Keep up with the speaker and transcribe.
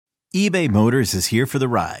eBay Motors is here for the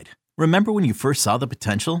ride. Remember when you first saw the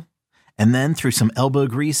potential? And then through some elbow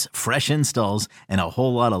grease, fresh installs, and a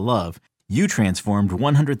whole lot of love, you transformed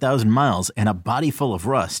 100,000 miles and a body full of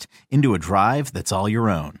rust into a drive that's all your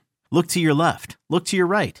own. Look to your left. Look to your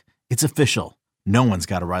right. It's official. No one's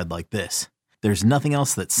got a ride like this. There's nothing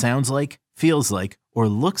else that sounds like, feels like, or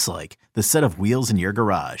looks like the set of wheels in your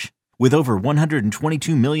garage. With over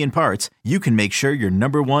 122 million parts, you can make sure your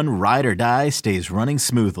number one ride or die stays running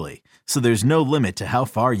smoothly. So there's no limit to how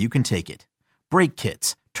far you can take it. Brake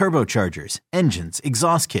kits, turbochargers, engines,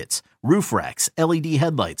 exhaust kits, roof racks, LED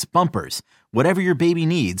headlights, bumpers, whatever your baby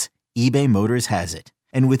needs, eBay Motors has it.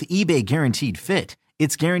 And with eBay Guaranteed Fit,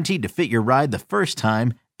 it's guaranteed to fit your ride the first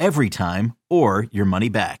time, every time, or your money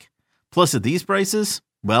back. Plus at these prices,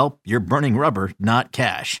 well, you're burning rubber, not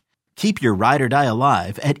cash. Keep your ride or die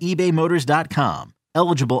alive at ebaymotors.com.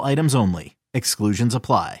 Eligible items only. Exclusions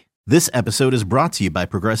apply. This episode is brought to you by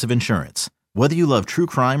Progressive Insurance. Whether you love true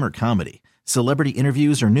crime or comedy, celebrity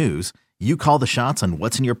interviews or news, you call the shots on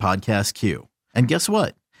what's in your podcast queue. And guess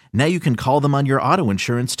what? Now you can call them on your auto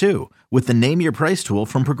insurance too with the Name Your Price tool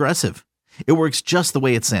from Progressive. It works just the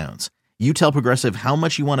way it sounds. You tell Progressive how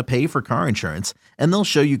much you want to pay for car insurance, and they'll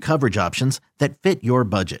show you coverage options that fit your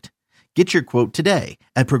budget. Get your quote today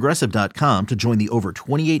at Progressive.com to join the over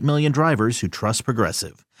 28 million drivers who trust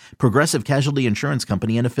Progressive. Progressive Casualty Insurance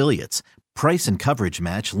Company and Affiliates. Price and coverage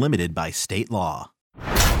match limited by state law.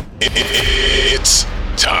 It's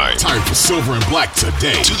time. Time for Silver and Black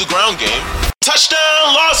today. To the ground game.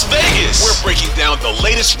 Touchdown Las Vegas. We're breaking down the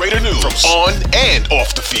latest Raider news from on and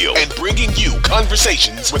off the field and bringing you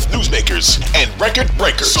conversations with newsmakers and record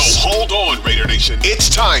breakers. So hold on, Raider Nation.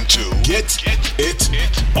 It's time to Get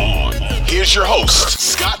it on. Here's your hosts,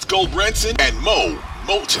 Scott Goldbranson and Mo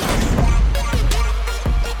Moulton.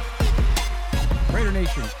 Raider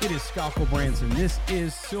Nation, it is Scott Goldbranson. This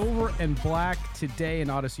is Silver and Black today,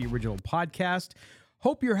 an Odyssey original podcast.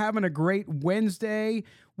 Hope you're having a great Wednesday.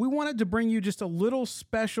 We wanted to bring you just a little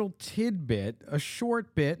special tidbit, a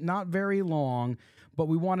short bit, not very long, but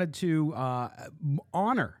we wanted to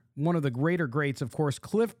honor one of the greater greats, of course,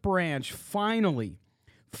 Cliff Branch, finally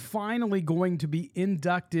going to be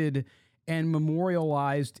inducted and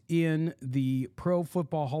memorialized in the Pro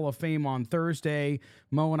Football Hall of Fame on Thursday.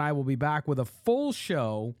 Mo and I will be back with a full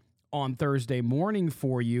show on Thursday morning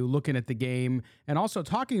for you, looking at the game and also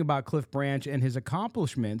talking about Cliff Branch and his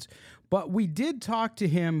accomplishments. But we did talk to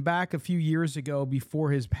him back a few years ago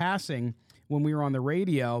before his passing when we were on the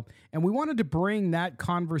radio, and we wanted to bring that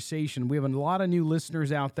conversation. We have a lot of new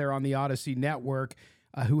listeners out there on the Odyssey Network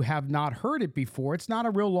who have not heard it before. It's not a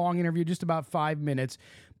real long interview, just about 5 minutes,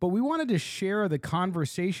 but we wanted to share the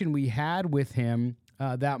conversation we had with him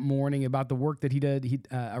that morning about the work that he did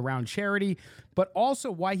around charity, but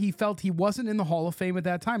also why he felt he wasn't in the Hall of Fame at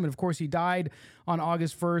that time. And, of course, he died on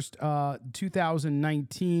August 1st,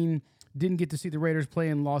 2019, didn't get to see the Raiders play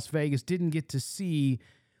in Las Vegas, didn't get to see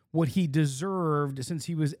what he deserved since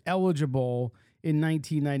he was eligible in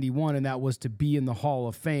 1991, and that was to be in the Hall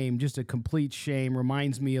of Fame. Just a complete shame.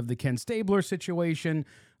 Reminds me of the Ken Stabler situation.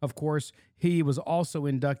 Of course, he was also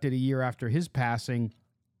inducted a year after his passing.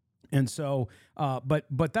 And so,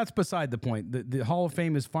 but that's beside the point. The Hall of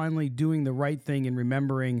Fame is finally doing the right thing in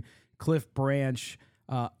remembering Cliff Branch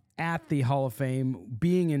at the Hall of Fame,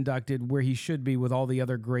 being inducted where he should be with all the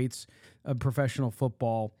other greats of professional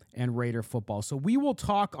football and Raider football. So we will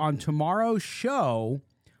talk on tomorrow's show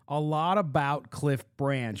a lot about Cliff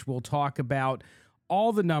Branch. We'll talk about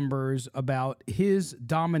all the numbers, about his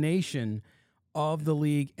domination of the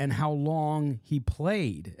league and how long he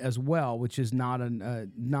played as well, which is not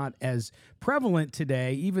as prevalent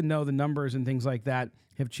today, even though the numbers and things like that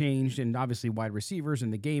have changed, and obviously wide receivers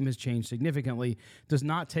and the game has changed significantly, does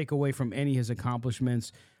not take away from any of his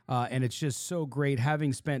accomplishments. And it's just so great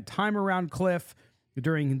having spent time around Cliff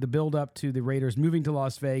during the build-up to the Raiders moving to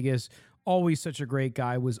Las Vegas. Always such a great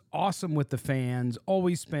guy, was awesome with the fans,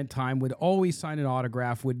 always spent time, would always sign an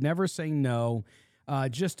autograph, would never say no.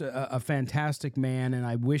 Just a fantastic man, and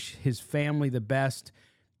I wish his family the best.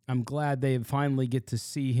 I'm glad they finally get to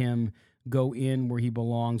see him go in where he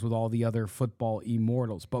belongs with all the other football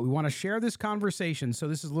immortals. But we want to share this conversation, so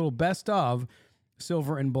this is a little best of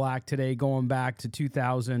Silver and Black today, going back to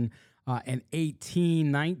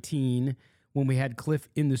 2018-19, when we had Cliff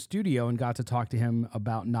in the studio and got to talk to him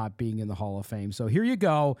about not being in the Hall of Fame. So here you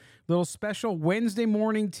go, little special Wednesday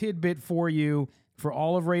morning tidbit for you, for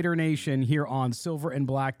all of Raider Nation here on Silver and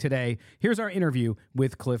Black today. Here's our interview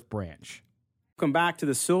with Cliff Branch. Welcome back to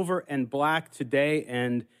the Silver and Black today,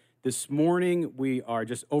 and this morning we are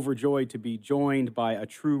just overjoyed to be joined by a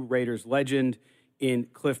true Raiders legend in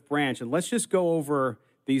Cliff Branch. And let's just go over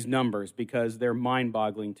these numbers because they're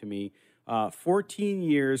mind-boggling to me. 14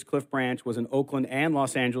 years, Cliff Branch was an Oakland and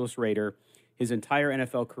Los Angeles Raider. His entire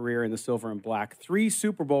NFL career in the silver and black. 3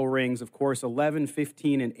 Super Bowl rings, of course, 11,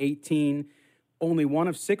 15, and 18. Only one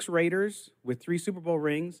of 6 Raiders with 3 Super Bowl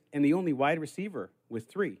rings, and the only wide receiver with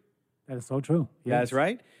 3. That is so true. Yes. That's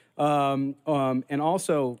right. And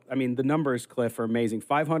also, I mean, the numbers, Cliff, are amazing.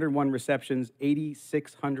 501 receptions,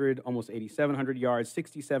 8,600, almost 8,700 yards,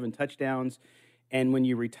 67 touchdowns. And when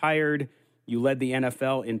you retired, you led the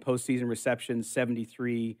NFL in postseason receptions,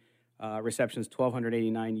 73 receptions,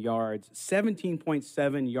 1,289 yards,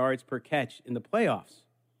 17.7 yards per catch in the playoffs.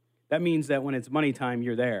 That means that when it's money time,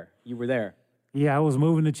 you're there. You were there. Yeah, I was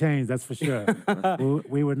moving the chains, that's for sure.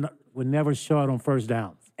 we were never short on first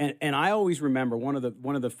downs. And I always remember one of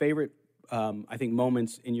the favorite I think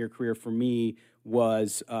moments in your career for me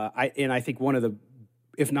was I think one of the,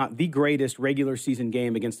 if not the greatest regular season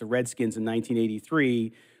game against the Redskins in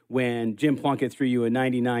 1983 when Jim Plunkett threw you a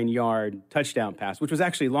 99-yard touchdown pass, which was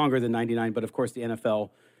actually longer than 99, but of course the NFL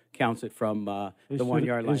counts it from the 1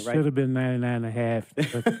 yard line, right? It should have been 99 and a half.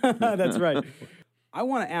 That's right. I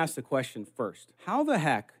want to ask the question first. How the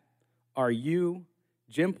heck are you,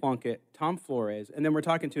 Jim Plunkett, Tom Flores, and then we're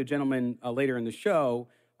talking to a gentleman later in the show,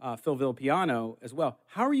 Phil Villapiano as well.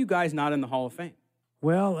 How are you guys not in the Hall of Fame?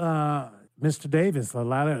 Well, Mr. Davis, a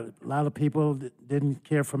lot of people didn't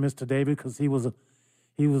care for Mr. Davis because he was an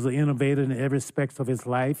innovator in every aspect of his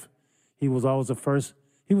life. He was always the first.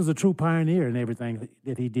 He was a true pioneer in everything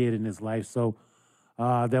that he did in his life. So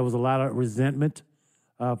there was a lot of resentment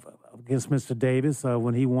against Mr. Davis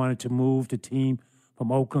when he wanted to move the team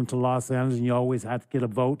from Oakland to Los Angeles, and you always had to get a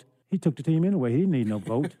vote. He took the team anyway. He didn't need no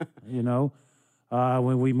vote, you know.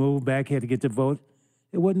 When we moved back, he had to get the vote.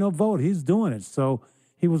 It wasn't no vote. He's doing it. So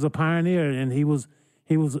he was a pioneer, and he was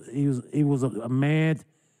a man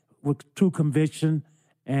with true conviction,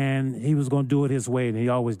 and he was going to do it his way, and he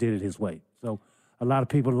always did it his way. So a lot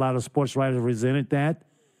of sports writers resented that,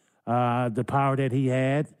 the power that he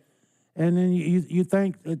had. And then you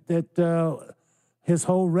think that his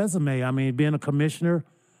whole resume, I mean, being a commissioner,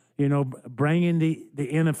 you know, bringing the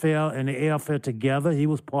NFL and the AFL together, he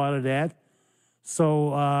was part of that.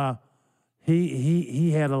 So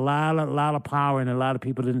he had a lot of power, and a lot of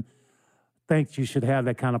people didn't think you should have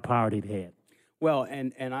that kind of power that he had. Well,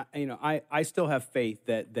 and I still have faith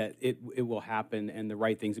that it will happen and the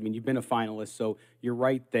right things. I mean, you've been a finalist, so you're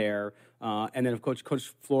right there. And then, of course,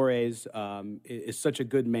 Coach Flores is such a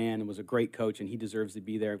good man and was a great coach, and he deserves to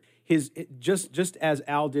be there. Just as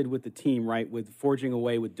Al did with the team, right, with forging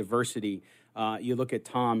away with diversity. You look at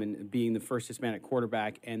Tom and being the first Hispanic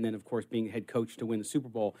quarterback, and then, of course, being head coach to win the Super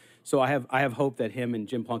Bowl. So I have hope that him and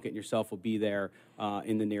Jim Plunkett and yourself will be there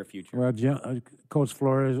in the near future. Well, Coach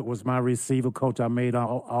Flores was my receiver coach. I made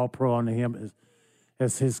all pro under him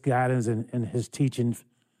as his guidance and his teaching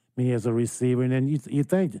me as a receiver. And then you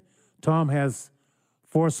think Tom has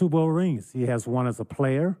 4 Super Bowl rings. He has 1 as a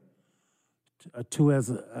player, 2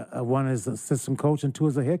 as one as an assistant coach, and 2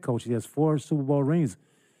 as a head coach. He has 4 Super Bowl rings.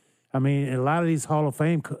 I mean, a lot of these Hall of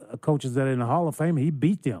Fame coaches that are in the Hall of Fame, he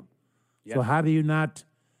beat them. Yes. So how do you not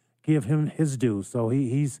give him his due? So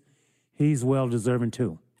he's well deserving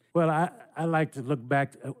too. Well, I like to look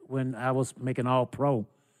back when I was making All-Pro,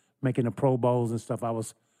 making the Pro Bowls and stuff. I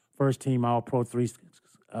was first team All-Pro 3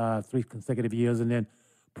 consecutive years, and then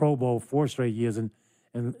Pro Bowl 4 straight years, and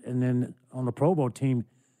then on the Pro Bowl team,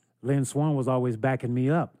 Lynn Swann was always backing me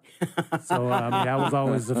up. So I mean, I was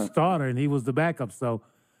always the starter, and he was the backup. So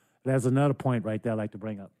that's another point right there I'd like to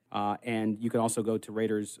bring up. And you can also go to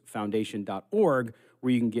RaidersFoundation.org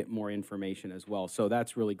where you can get more information as well. So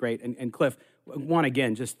that's really great. And Cliff,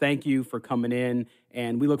 again, just thank you for coming in.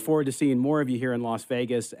 And we look forward to seeing more of you here in Las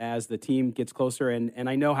Vegas as the team gets closer. And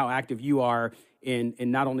I know how active you are in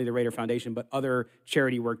not only the Raider Foundation, but other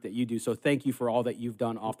charity work that you do. So thank you for all that you've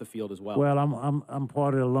done off the field as well. Well, I'm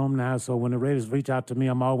part of the alumni, so when the Raiders reach out to me,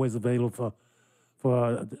 I'm always available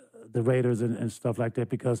for the Raiders and stuff like that,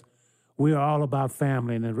 because we are all about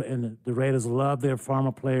family, and the Raiders love their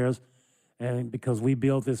former players, and because we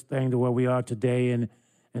built this thing to where we are today, and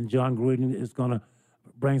John Gruden is going to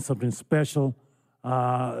bring something special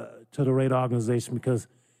to the Raider organization, because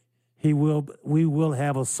we will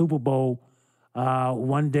have a Super Bowl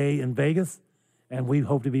one day in Vegas, and we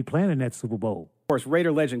hope to be playing in that Super Bowl. Of course,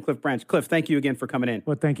 Raider legend Cliff Branch. Cliff, thank you again for coming in.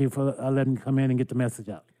 Well, thank you for letting me come in and get the message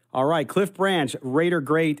out. All right, Cliff Branch, Raider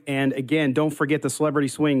great. And again, don't forget the Celebrity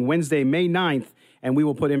Swing Wednesday, May 9th, and we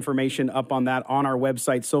will put information up on that on our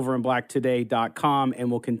website, silverandblacktoday.com,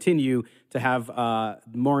 and we'll continue to have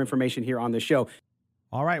more information here on the show.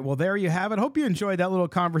 All right, well, there you have it. Hope you enjoyed that little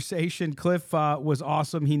conversation. Cliff was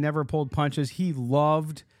awesome. He never pulled punches. He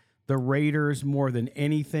loved the Raiders more than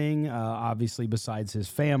anything, obviously besides his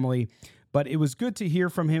family. But it was good to hear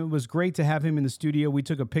from him. It was great to have him in the studio. We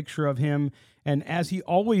took a picture of him, and as he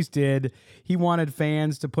always did, he wanted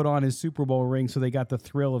fans to put on his Super Bowl ring so they got the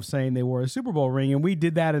thrill of saying they wore a Super Bowl ring, and we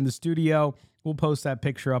did that in the studio. We'll post that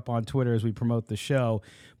picture up on Twitter as we promote the show.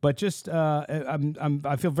 But just,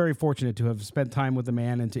 I feel very fortunate to have spent time with the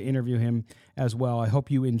man and to interview him as well. I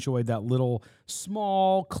hope you enjoyed that little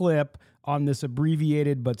small clip on this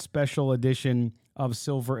abbreviated but special edition of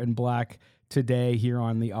Silver and Black today here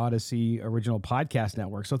on the Odyssey Original Podcast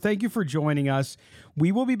Network. So thank you for joining us.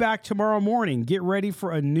 We will be back tomorrow morning. Get ready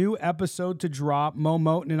for a new episode to drop. Mo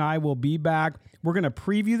Moten and I will be back. We're going to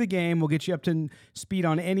preview the game. We'll get you up to speed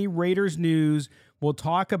on any Raiders news. We'll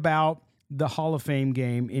talk about the Hall of Fame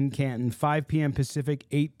game in Canton, 5 p.m. Pacific,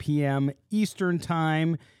 8 p.m. Eastern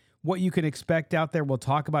time. What you can expect out there. We'll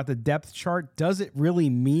talk about the depth chart. Does it really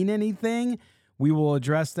mean anything? We will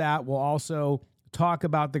address that. We'll also talk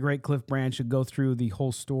about the great Cliff Branch and go through the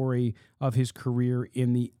whole story of his career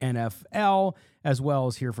in the NFL, as well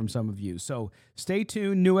as hear from some of you. So stay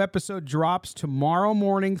tuned. New episode drops tomorrow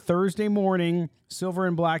morning, Thursday morning, Silver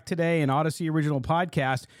and Black Today, an Odyssey Original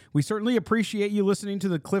Podcast. We certainly appreciate you listening to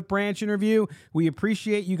the Cliff Branch interview. We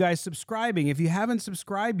appreciate you guys subscribing. If you haven't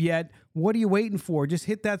subscribed yet, what are you waiting for? Just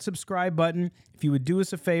hit that subscribe button. If you would do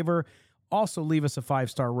us a favor, also leave us a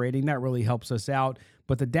 5-star rating. That really helps us out.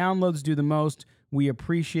 But the downloads do the most. We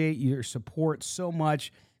appreciate your support so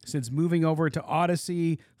much since moving over to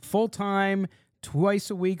Odyssey full-time, twice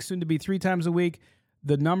a week, soon to be 3 times a week.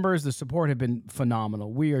 The numbers, the support have been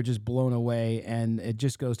phenomenal. We are just blown away, and it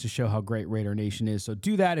just goes to show how great Raider Nation is. So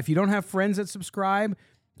do that. If you don't have friends that subscribe,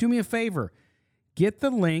 do me a favor. Get the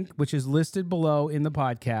link, which is listed below in the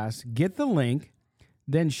podcast. Get the link,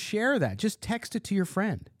 then share that. Just text it to your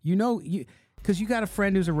friend. Because you got a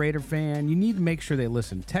friend who's a Raider fan. You need to make sure they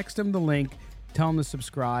listen. Text them the link. Tell them to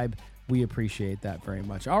subscribe. We appreciate that very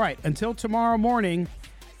much. All right, until tomorrow morning,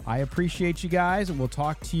 I appreciate you guys, and we'll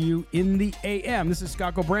talk to you in the AM. This is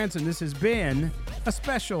Scott Branson. This has been a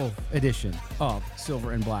special edition of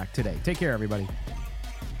Silver and Black Today. Take care, everybody.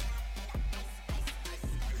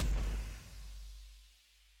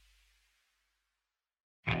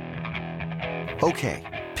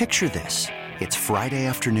 Okay, picture this. It's Friday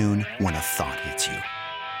afternoon when a thought hits you.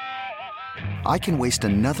 I can waste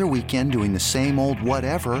another weekend doing the same old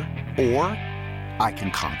whatever, or I can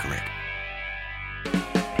conquer it.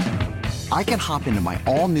 I can hop into my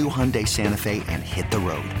all-new Hyundai Santa Fe and hit the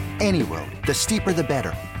road. Any road. The steeper, the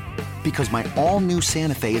better. Because my all-new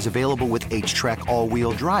Santa Fe is available with H-Track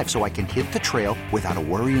all-wheel drive, so I can hit the trail without a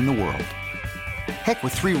worry in the world. Heck,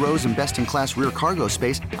 with 3 rows and best-in-class rear cargo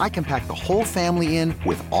space, I can pack the whole family in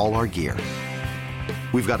with all our gear.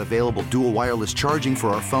 We've got available dual wireless charging for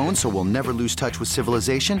our phones, so we'll never lose touch with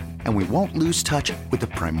civilization, and we won't lose touch with the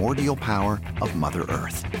primordial power of Mother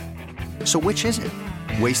Earth. So which is it?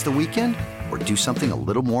 Waste the weekend or do something a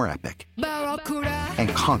little more epic? And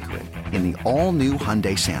conquer it in the all-new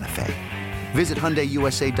Hyundai Santa Fe. Visit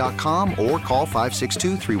HyundaiUSA.com or call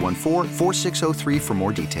 562-314-4603 for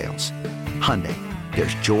more details. Hyundai,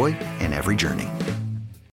 there's joy in every journey.